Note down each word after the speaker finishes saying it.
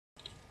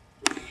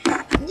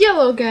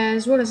Hello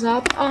guys, what is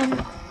up?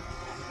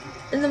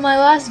 In my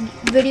last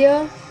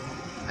video,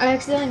 I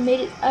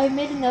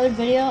made another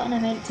video and I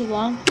made it too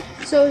long.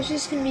 So it's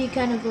just gonna be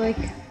kind of like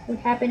what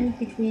happened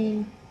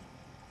between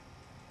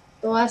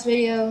the last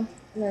video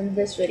and then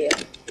this video.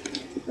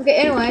 Okay,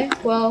 anyway,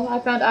 well, I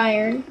found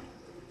iron,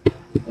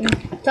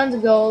 and tons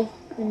of gold,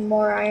 and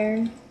more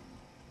iron.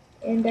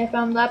 And I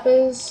found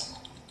lapis,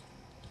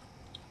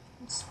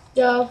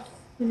 stuff,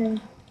 and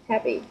I'm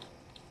happy.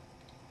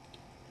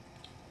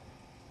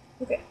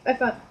 Okay, I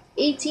found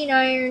 18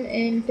 iron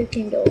and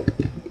 15 gold.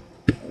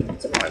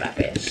 And some more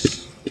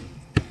lapis.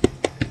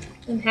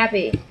 I'm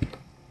happy.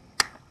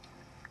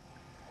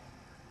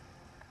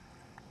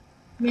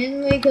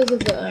 Mainly because of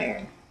the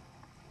iron.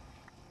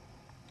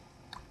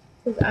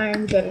 Because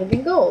iron's better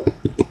than gold.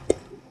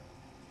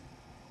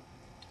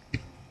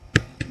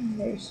 And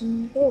there's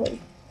some gold.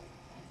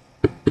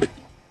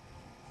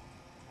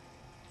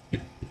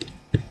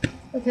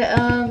 Okay,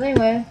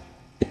 anyway.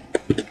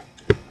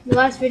 The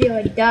last video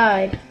I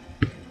died.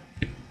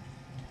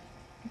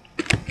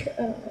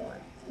 I don't know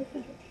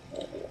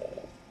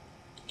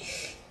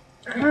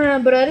why.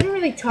 But I didn't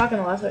really talk in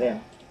the last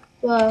video.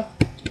 Well,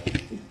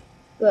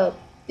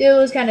 it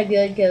was kind of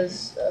good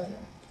because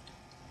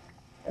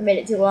I made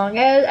it too long.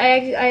 I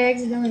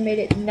accidentally made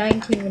it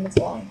 19 minutes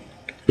long.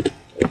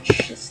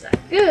 Which is not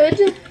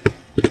good.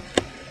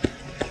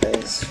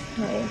 Because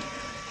my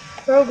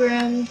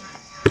program,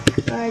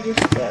 I just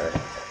got rid of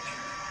it.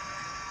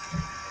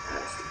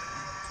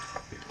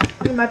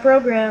 In my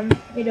program,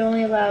 it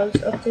only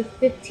allows up to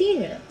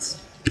 15 minutes.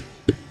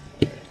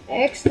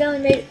 I accidentally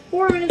made it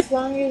 4 minutes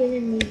longer than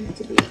it needed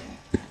to be.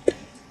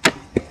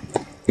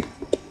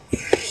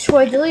 So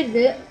I deleted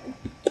it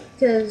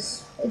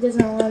because it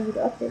doesn't allow you to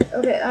update.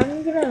 Okay,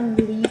 I'm gonna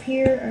leave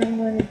here and I'm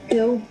gonna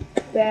go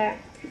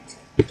back to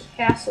the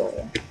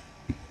castle.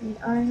 And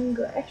I'm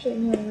gonna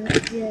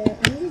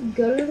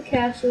go to the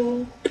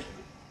castle,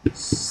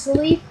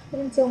 sleep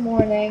until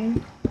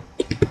morning.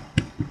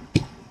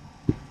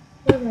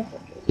 Where's my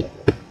pictures?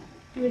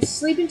 I'm gonna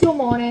sleep until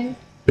morning.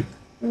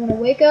 I'm gonna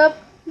wake up.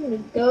 I'm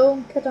gonna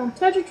go cut down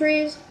tons of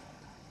trees.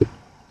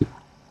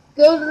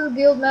 Go to the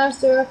guild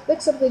master,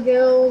 fix up the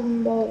guild,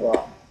 and blah blah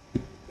blah.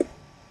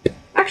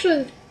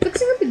 Actually,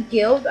 fixing up the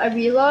guild, I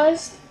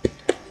realized.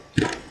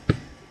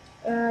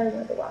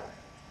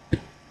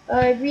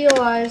 I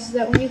realized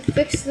that when you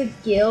fix the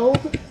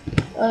guild,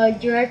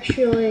 you're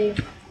actually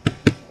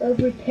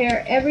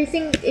repair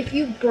everything. If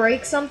you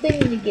break something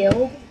in the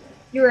guild,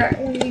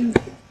 when you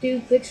do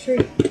fix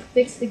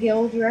the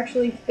guild, you're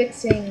actually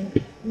fixing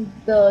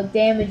the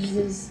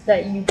damages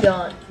that you've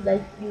done.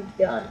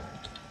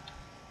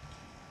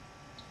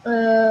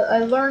 I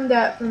learned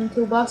that from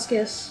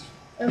Tobuscus.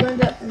 When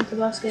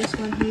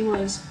he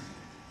was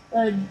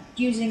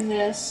using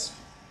this.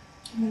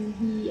 And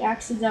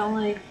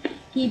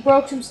he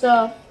broke some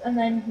stuff, and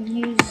then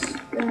he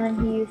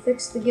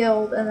fixed the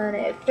guild, and then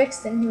it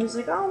fixed it, and he was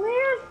like, oh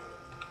man.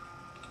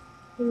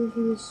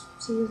 He was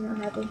not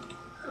happy.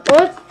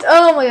 What?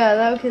 Oh my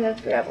god, okay,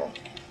 that's gravel.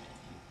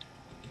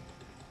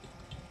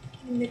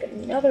 Make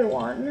another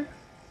one.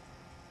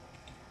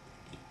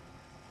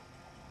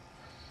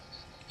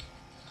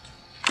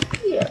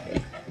 Yeah.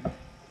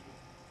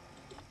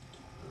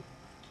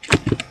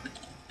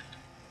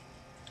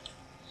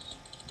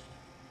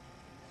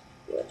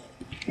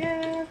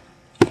 Yeah.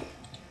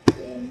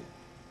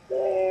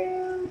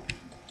 There.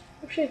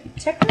 Actually,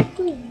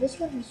 technically, this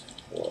one has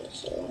 4,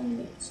 so I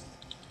need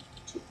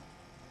 2.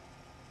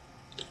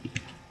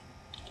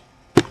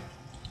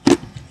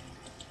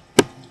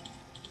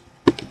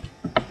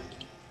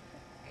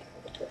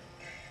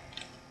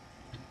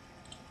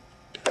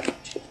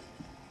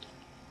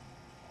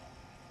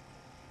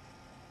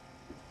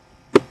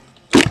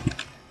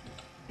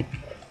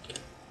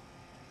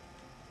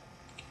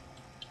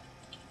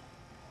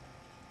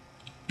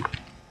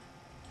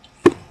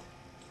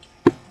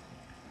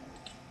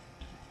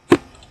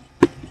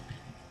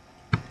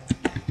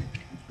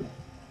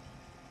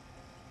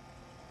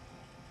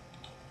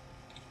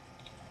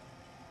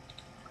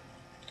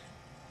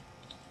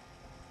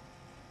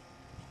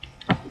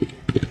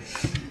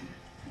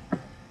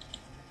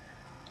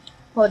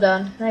 Hold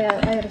on, I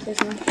gotta say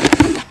something. Hey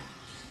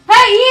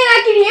Ian, I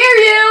can hear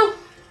you!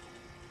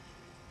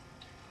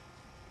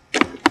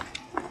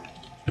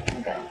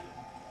 Okay.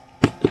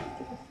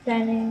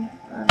 Standing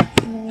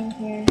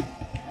here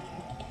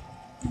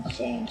and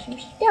saying some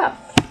stuff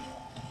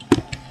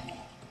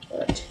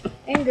that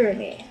anger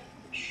me.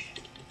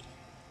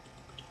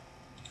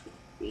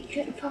 Be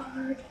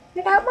forward.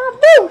 I got my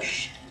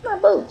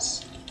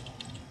boots.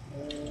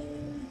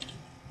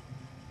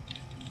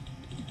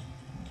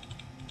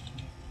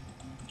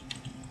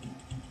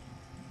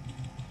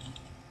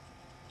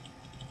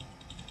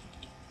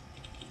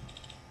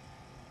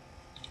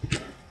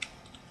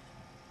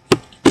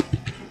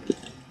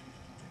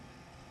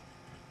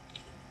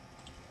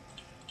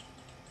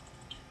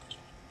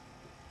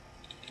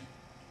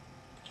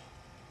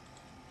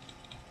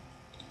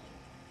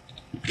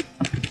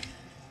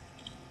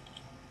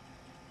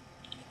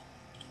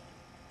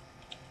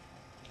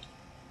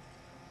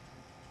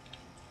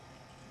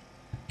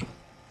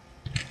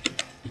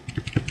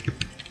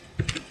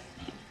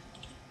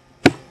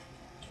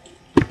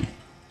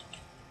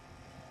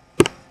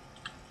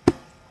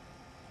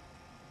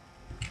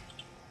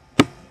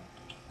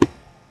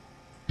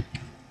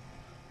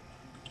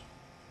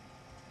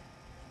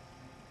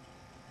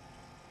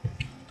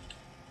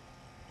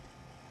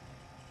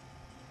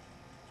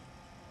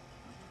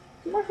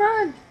 Come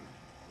on.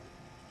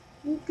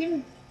 You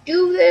can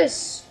do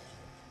this.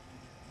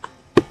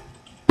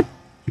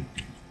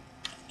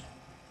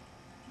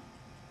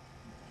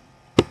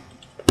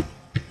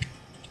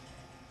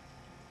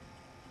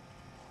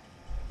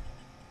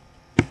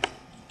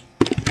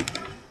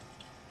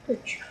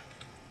 Good job.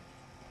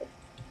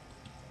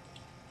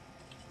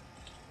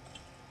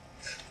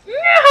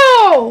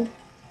 No!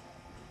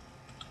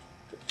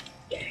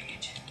 Dang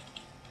it.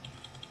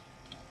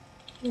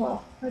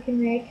 Well, I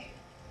can make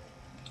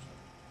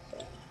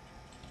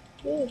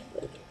good.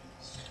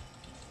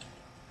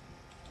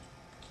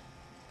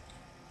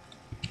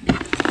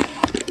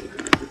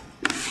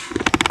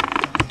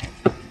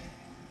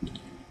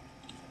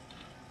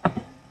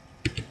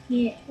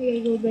 Yeah, I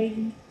gotta go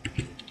begging.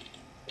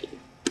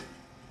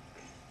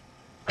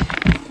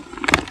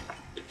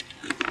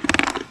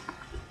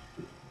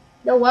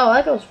 Oh wow,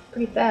 that goes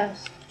pretty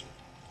fast.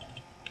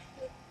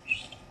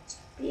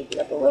 Speed it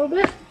up a little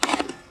bit.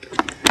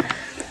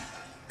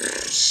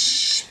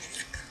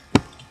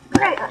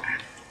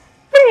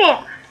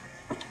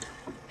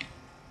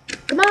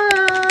 Come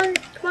on!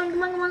 Come on,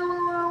 come on, come on, come on,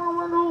 come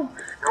on, come on.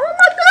 I want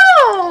my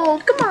gold!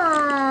 Come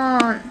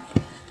on!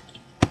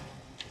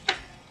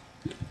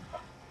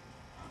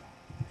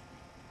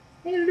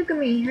 Hey, look at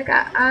me. I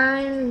got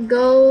iron,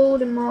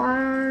 gold, and more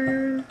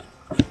iron.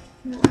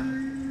 Come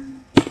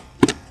on!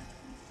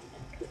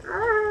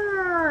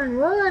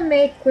 What will I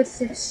make with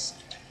this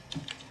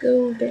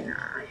golden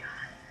iron?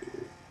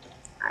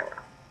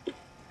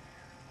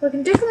 Well, I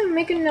can definitely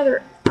make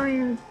another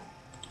iron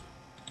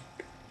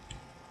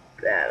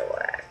battle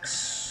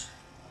axe.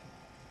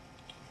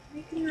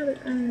 Make another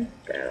iron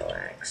battle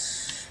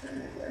axe.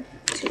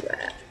 To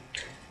that.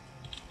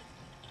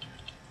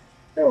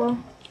 Oh well.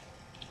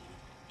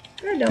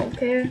 I don't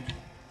care.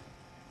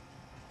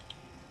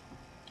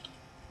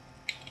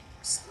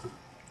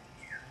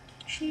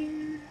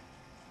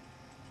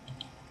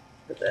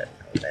 Put that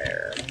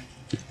there.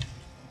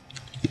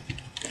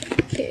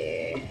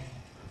 Okay.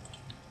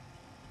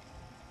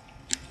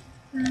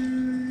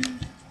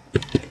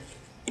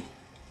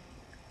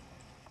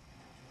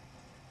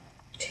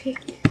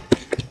 Take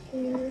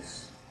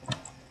this.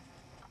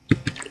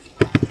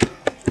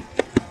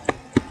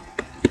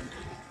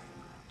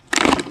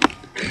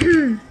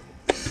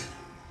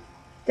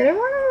 Did I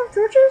run out of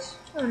torches?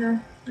 Oh no.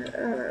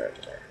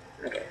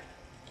 Okay.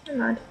 Never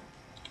mind.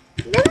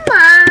 Never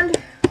mind!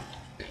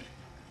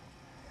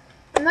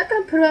 I'm not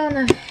gonna put on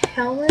a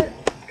helmet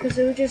because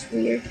it was just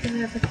weird because I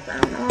have a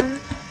crown on.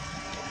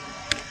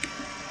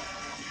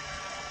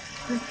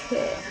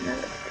 Okay,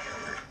 another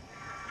helmet.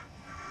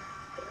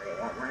 Don't really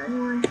want one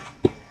anyway.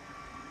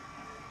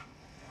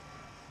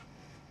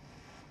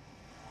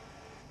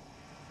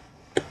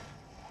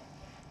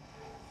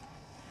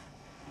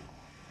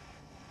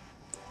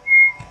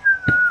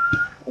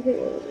 Okay,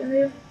 what was I gonna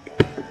do?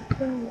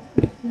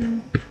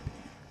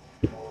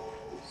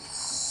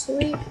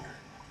 Sleep.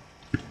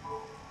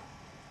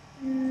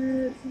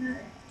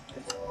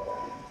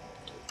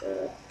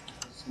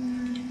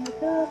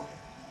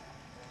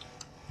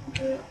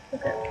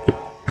 Okay.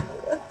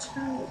 What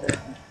time is it?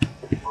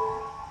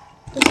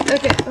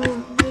 Okay, let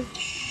me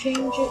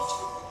change it.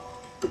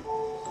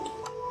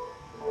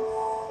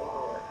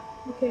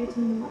 Okay, it's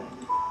 9.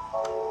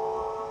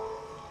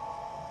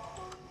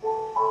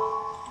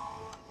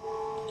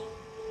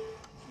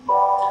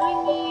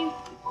 Tiny.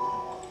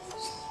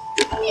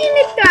 Get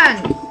it done!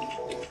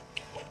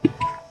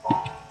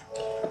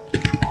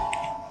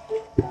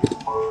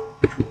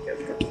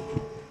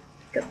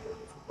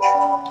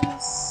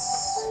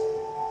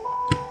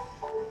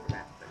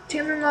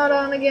 Timber mod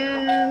on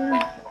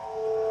again.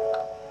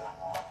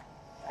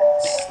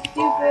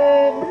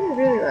 Stupid. This is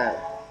really loud.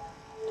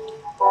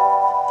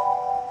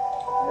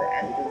 The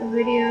end of the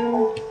video.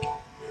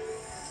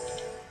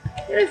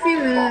 In a few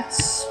minutes,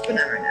 but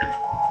not right now.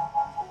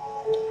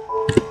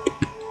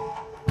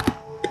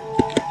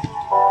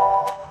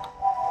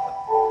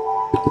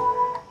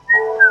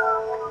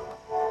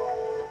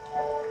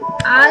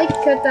 I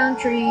cut down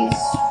trees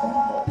from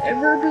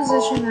whatever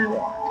position I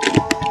want.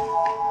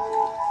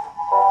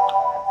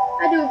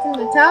 I do it from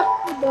the top,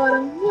 the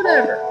bottom,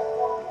 whatever.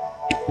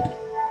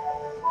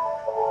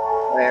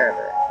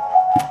 Wherever.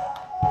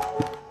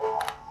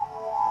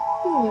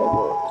 Give me a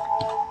word.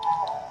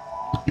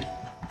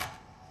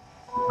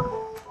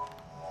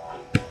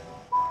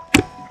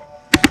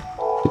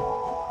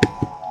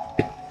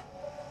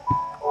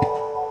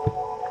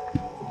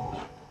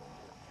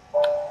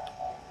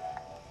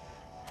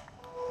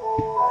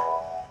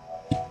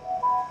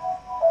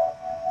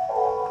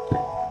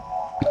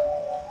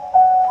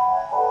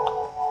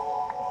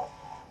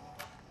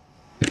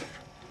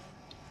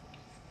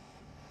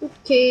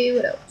 Okay,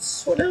 what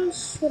else? What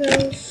else? What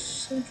else?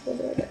 Central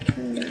door that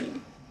can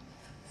run.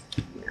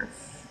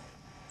 Enough.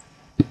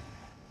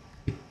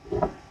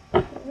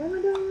 What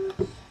are those?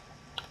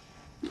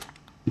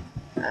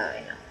 I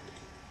know.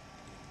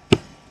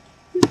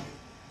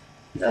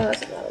 Oh,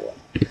 that's a lot of work.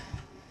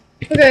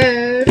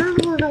 Okay,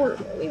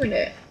 leave me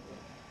there.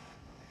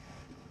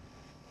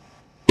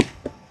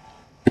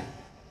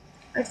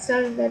 I said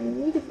decided that I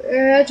need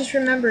to. I just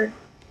remembered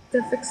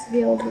to fix the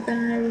guild, but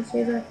then I never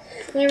say that.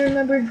 Then I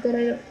remembered that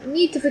I don't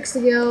need to fix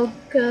the guild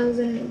because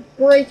I didn't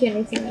break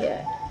anything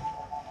yet.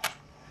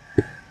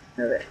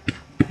 Okay.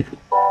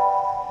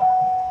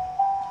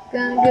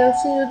 Gonna go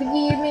see the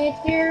guild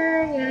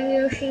master. Gonna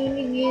go see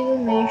the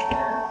guild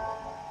master.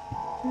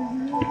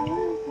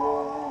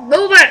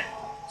 Move it!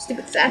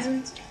 Stupid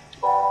assassins.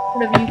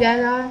 Whatever you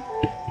guys are.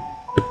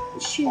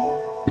 Shoot.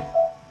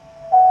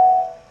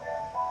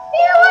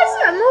 Yeah, what's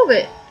up? Move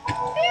it.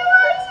 Hey,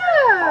 what's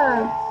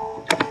up?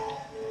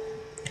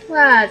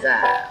 What's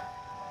up?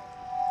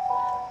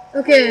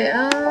 Okay,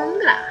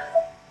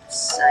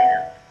 sign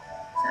up.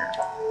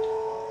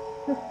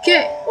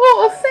 Okay.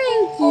 Oh,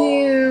 thank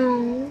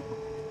you.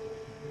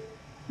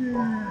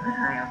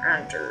 Hi,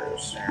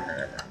 hunters.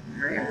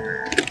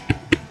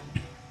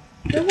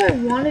 What I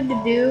wanted to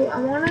do,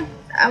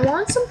 I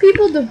want some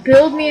people to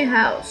build me a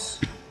house.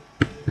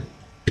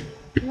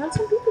 I want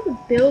some people to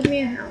build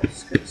me a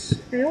house, because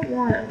I don't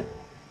want them.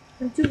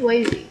 I'm too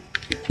lazy.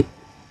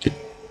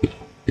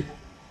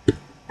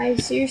 I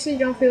seriously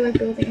don't feel like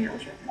building a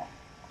house right now.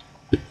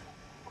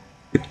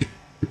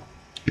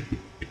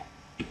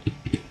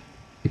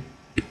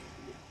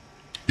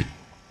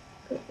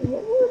 But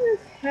what would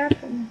have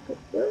happened?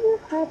 What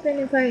would happen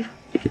if I,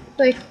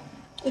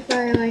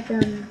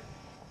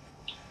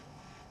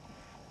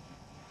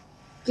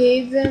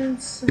 gave them,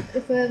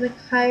 if I,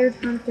 hired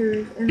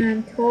hunters and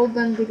then told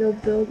them to go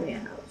build me a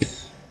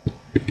house?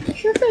 I'm not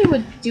sure if they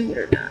would do it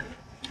or not.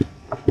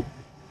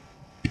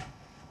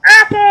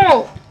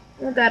 Apple!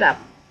 I want that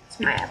apple. It's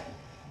my apple.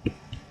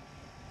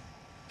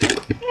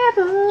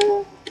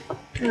 Apple!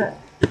 Alright.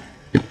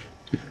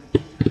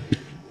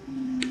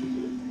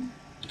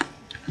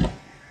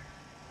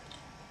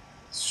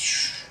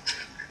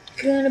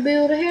 Gonna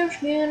build a house,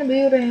 gonna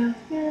build a house,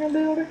 gonna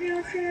build a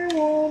house, I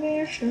want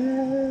it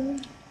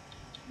so.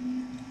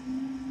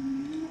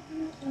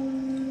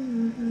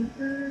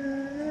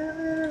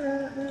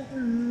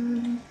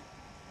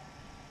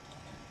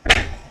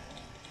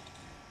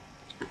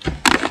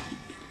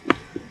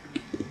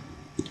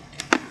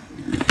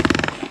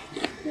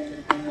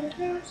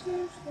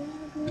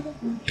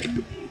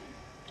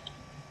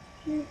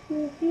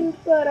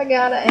 But I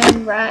gotta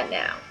end right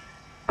now.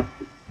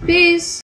 Peace.